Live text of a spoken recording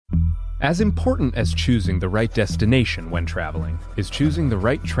As important as choosing the right destination when traveling is choosing the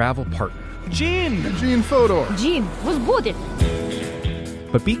right travel partner. Gene Fodor. Gene was booted.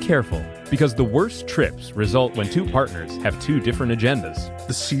 But be careful, because the worst trips result when two partners have two different agendas.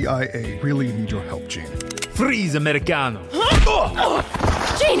 The CIA really need your help, Gene. Freeze, Americano!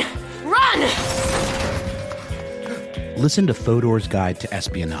 Gene, run! Listen to Fodor's Guide to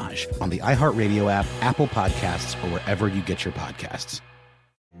Espionage on the iHeartRadio app, Apple Podcasts, or wherever you get your podcasts.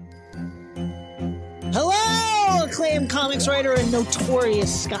 Hello, acclaimed comics writer and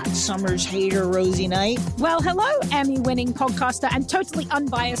notorious Scott Summers hater, Rosie Knight. Well, hello, Emmy-winning podcaster and totally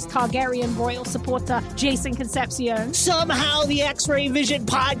unbiased Targaryen royal supporter, Jason Concepcion. Somehow the X-Ray Vision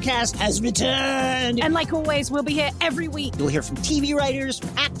podcast has returned. And like always, we'll be here every week. You'll hear from TV writers,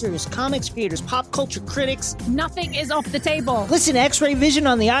 actors, comics creators, pop culture critics. Nothing is off the table. Listen to X-Ray Vision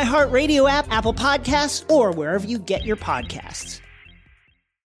on the iHeartRadio app, Apple Podcasts, or wherever you get your podcasts.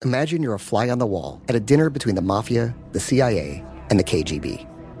 Imagine you're a fly on the wall at a dinner between the Mafia, the CIA, and the KGB.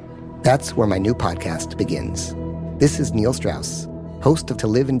 That's where my new podcast begins. This is Neil Strauss, host of To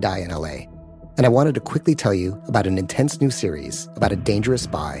Live and Die in LA, and I wanted to quickly tell you about an intense new series about a dangerous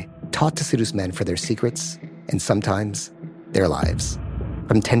spy taught to seduce men for their secrets and sometimes their lives.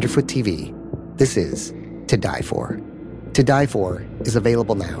 From Tenderfoot TV, this is To Die For. To Die For is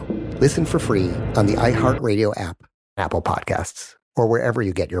available now. Listen for free on the iHeartRadio app, Apple Podcasts, or wherever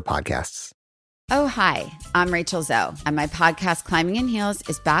you get your podcasts. Oh, hi, I'm Rachel Zoe, and my podcast, Climbing in Heels,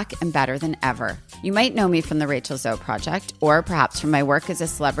 is back and better than ever. You might know me from the Rachel Zoe Project, or perhaps from my work as a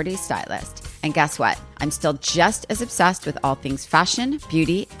celebrity stylist. And guess what? I'm still just as obsessed with all things fashion,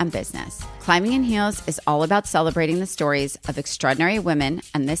 beauty, and business. Climbing in Heels is all about celebrating the stories of extraordinary women,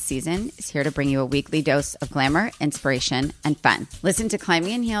 and this season is here to bring you a weekly dose of glamour, inspiration, and fun. Listen to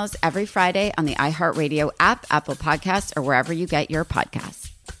Climbing in Heels every Friday on the iHeartRadio app, Apple Podcasts, or wherever you get your podcasts.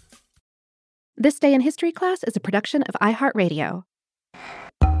 This Day in History class is a production of iHeartRadio.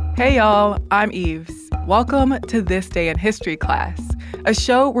 Hey y'all, I'm Eves. Welcome to This Day in History class, a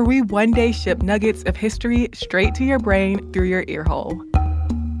show where we one day ship nuggets of history straight to your brain through your ear hole.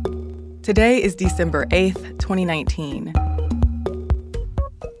 Today is December 8th, 2019.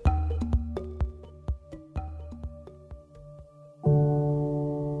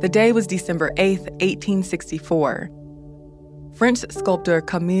 The day was December 8th, 1864. French sculptor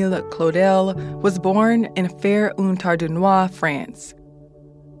Camille Claudel was born in Fère-en-Tardenois, France.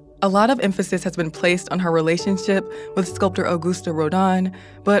 A lot of emphasis has been placed on her relationship with sculptor Auguste Rodin,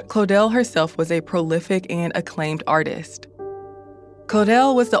 but Claudel herself was a prolific and acclaimed artist.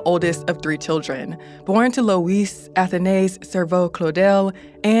 Claudel was the oldest of three children, born to Louis Athanase Cerveau Claudel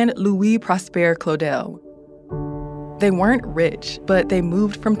and Louis Prosper Claudel. They weren't rich, but they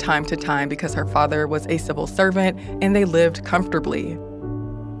moved from time to time because her father was a civil servant and they lived comfortably.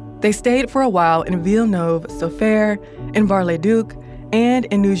 They stayed for a while in Villeneuve-Sauffaire, in Bar-le-Duc, and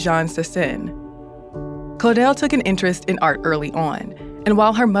in Nogent-sur-Seine. Claudel took an interest in art early on, and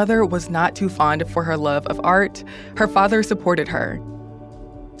while her mother was not too fond for her love of art, her father supported her.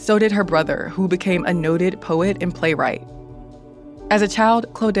 So did her brother, who became a noted poet and playwright. As a child,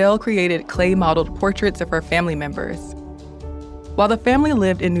 Claudel created clay-modeled portraits of her family members. While the family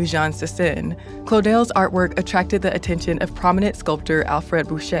lived in Nogent-sur-Seine, Claudel's artwork attracted the attention of prominent sculptor Alfred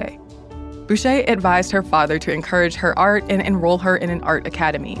Boucher. Boucher advised her father to encourage her art and enroll her in an art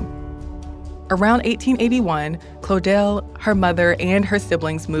academy. Around 1881, Claudel, her mother, and her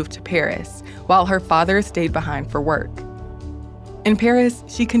siblings moved to Paris, while her father stayed behind for work. In Paris,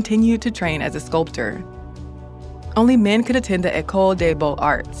 she continued to train as a sculptor. Only men could attend the École des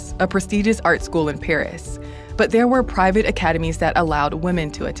Beaux-Arts, a prestigious art school in Paris, but there were private academies that allowed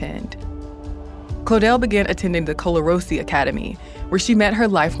women to attend. Claudel began attending the Colarossi Academy, where she met her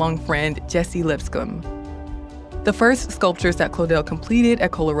lifelong friend, Jessie Lipscomb. The first sculptures that Claudel completed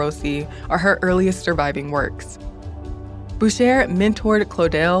at Colarossi are her earliest surviving works. Boucher mentored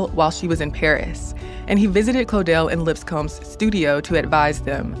Claudel while she was in Paris, and he visited Claudel in Lipscomb's studio to advise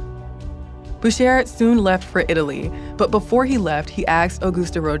them. Boucher soon left for Italy, but before he left, he asked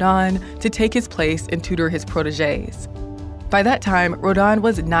Auguste Rodin to take his place and tutor his protégés. By that time, Rodin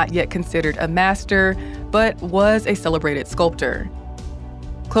was not yet considered a master, but was a celebrated sculptor.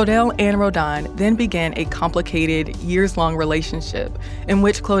 Claudel and Rodin then began a complicated, years-long relationship in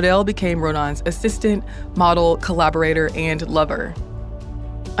which Claudel became Rodin's assistant, model, collaborator, and lover.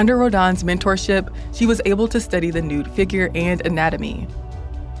 Under Rodin's mentorship, she was able to study the nude figure and anatomy.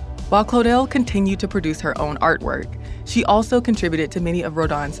 While Claudel continued to produce her own artwork, she also contributed to many of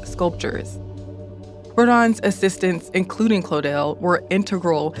Rodin's sculptures. Rodin's assistants, including Claudel, were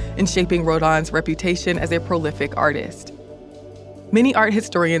integral in shaping Rodin's reputation as a prolific artist. Many art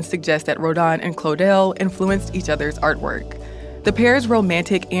historians suggest that Rodin and Claudel influenced each other's artwork. The pair's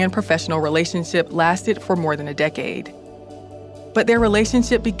romantic and professional relationship lasted for more than a decade. But their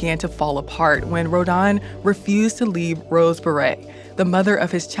relationship began to fall apart when Rodin refused to leave Rose Beret, the mother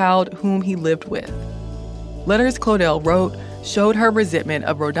of his child whom he lived with. Letters Claudel wrote showed her resentment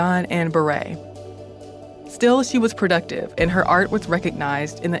of Rodin and Beret. Still, she was productive, and her art was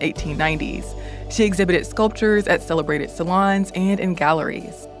recognized in the 1890s. She exhibited sculptures at celebrated salons and in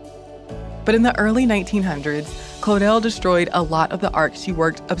galleries. But in the early 1900s, Claudel destroyed a lot of the art she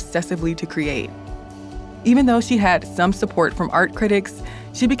worked obsessively to create. Even though she had some support from art critics,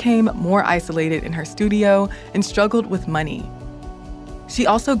 she became more isolated in her studio and struggled with money. She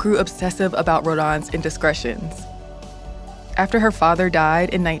also grew obsessive about Rodin's indiscretions. After her father died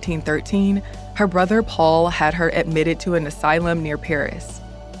in 1913, her brother Paul had her admitted to an asylum near Paris.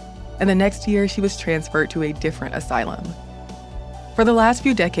 And the next year, she was transferred to a different asylum. For the last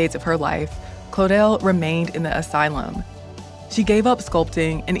few decades of her life, Claudel remained in the asylum. She gave up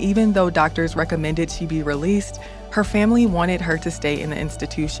sculpting, and even though doctors recommended she be released, her family wanted her to stay in the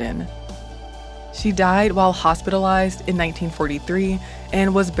institution. She died while hospitalized in 1943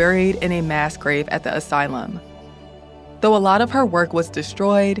 and was buried in a mass grave at the asylum. Though a lot of her work was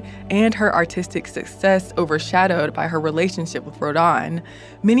destroyed and her artistic success overshadowed by her relationship with Rodin,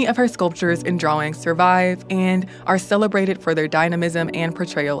 many of her sculptures and drawings survive and are celebrated for their dynamism and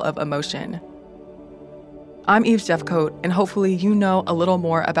portrayal of emotion. I'm Eve Jeffcoat, and hopefully you know a little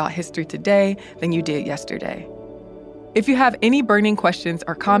more about history today than you did yesterday. If you have any burning questions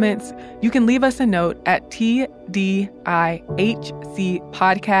or comments, you can leave us a note at TDIHC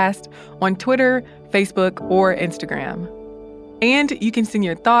Podcast on Twitter, Facebook, or Instagram. And you can send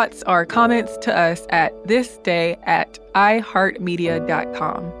your thoughts or comments to us at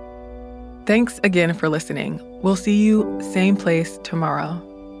thisday@iheartmedia.com. Thanks again for listening. We'll see you same place tomorrow.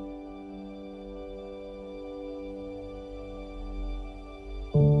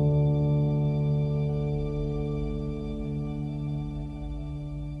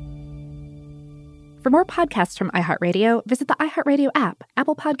 For more podcasts from iHeartRadio, visit the iHeartRadio app,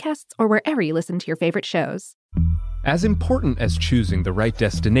 Apple Podcasts, or wherever you listen to your favorite shows. As important as choosing the right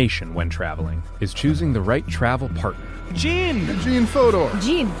destination when traveling is choosing the right travel partner. Gene Fodor.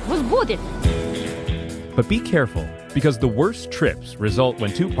 Gene, was good. But be careful, because the worst trips result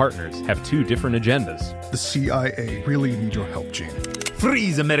when two partners have two different agendas. The CIA really need your help, Gene.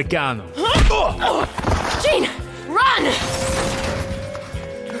 Freeze, Americano. Gene, run!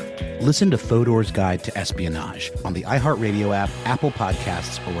 Listen to Fodor's Guide to Espionage on the iHeartRadio app, Apple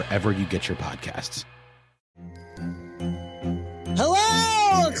Podcasts, or wherever you get your podcasts.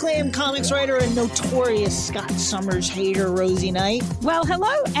 Hello, acclaimed comics writer and notorious Scott Summers hater, Rosie Knight. Well,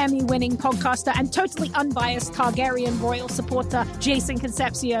 hello, Emmy-winning podcaster and totally unbiased Targaryen royal supporter, Jason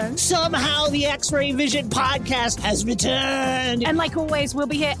Concepcion. Somehow the X-Ray Vision podcast has returned. And like always, we'll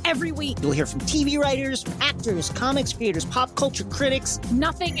be here every week. You'll hear from TV writers, actors, comics creators, pop culture critics.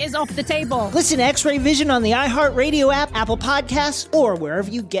 Nothing is off the table. Listen to X-Ray Vision on the iHeartRadio app, Apple Podcasts, or wherever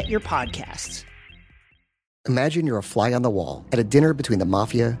you get your podcasts. Imagine you're a fly on the wall at a dinner between the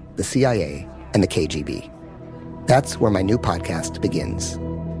Mafia, the CIA, and the KGB. That's where my new podcast begins.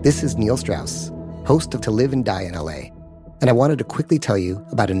 This is Neil Strauss, host of To Live and Die in LA, and I wanted to quickly tell you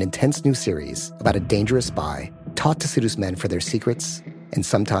about an intense new series about a dangerous spy taught to seduce men for their secrets and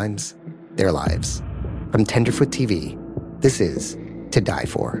sometimes their lives. From Tenderfoot TV, this is To Die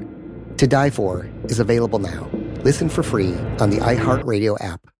For. To Die For is available now. Listen for free on the iHeartRadio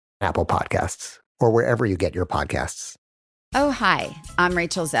app, Apple Podcasts, or wherever you get your podcasts. Oh, hi, I'm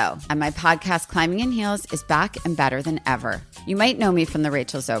Rachel Zoe, and my podcast, Climbing in Heels, is back and better than ever. You might know me from the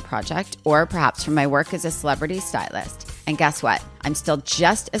Rachel Zoe Project, or perhaps from my work as a celebrity stylist. And guess what? I'm still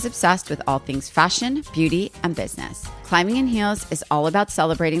just as obsessed with all things fashion, beauty, and business. Climbing in Heels is all about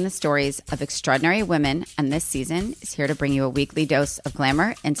celebrating the stories of extraordinary women, and this season is here to bring you a weekly dose of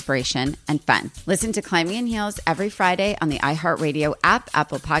glamour, inspiration, and fun. Listen to Climbing in Heels every Friday on the iHeartRadio app,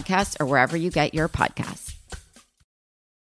 Apple Podcasts, or wherever you get your podcasts.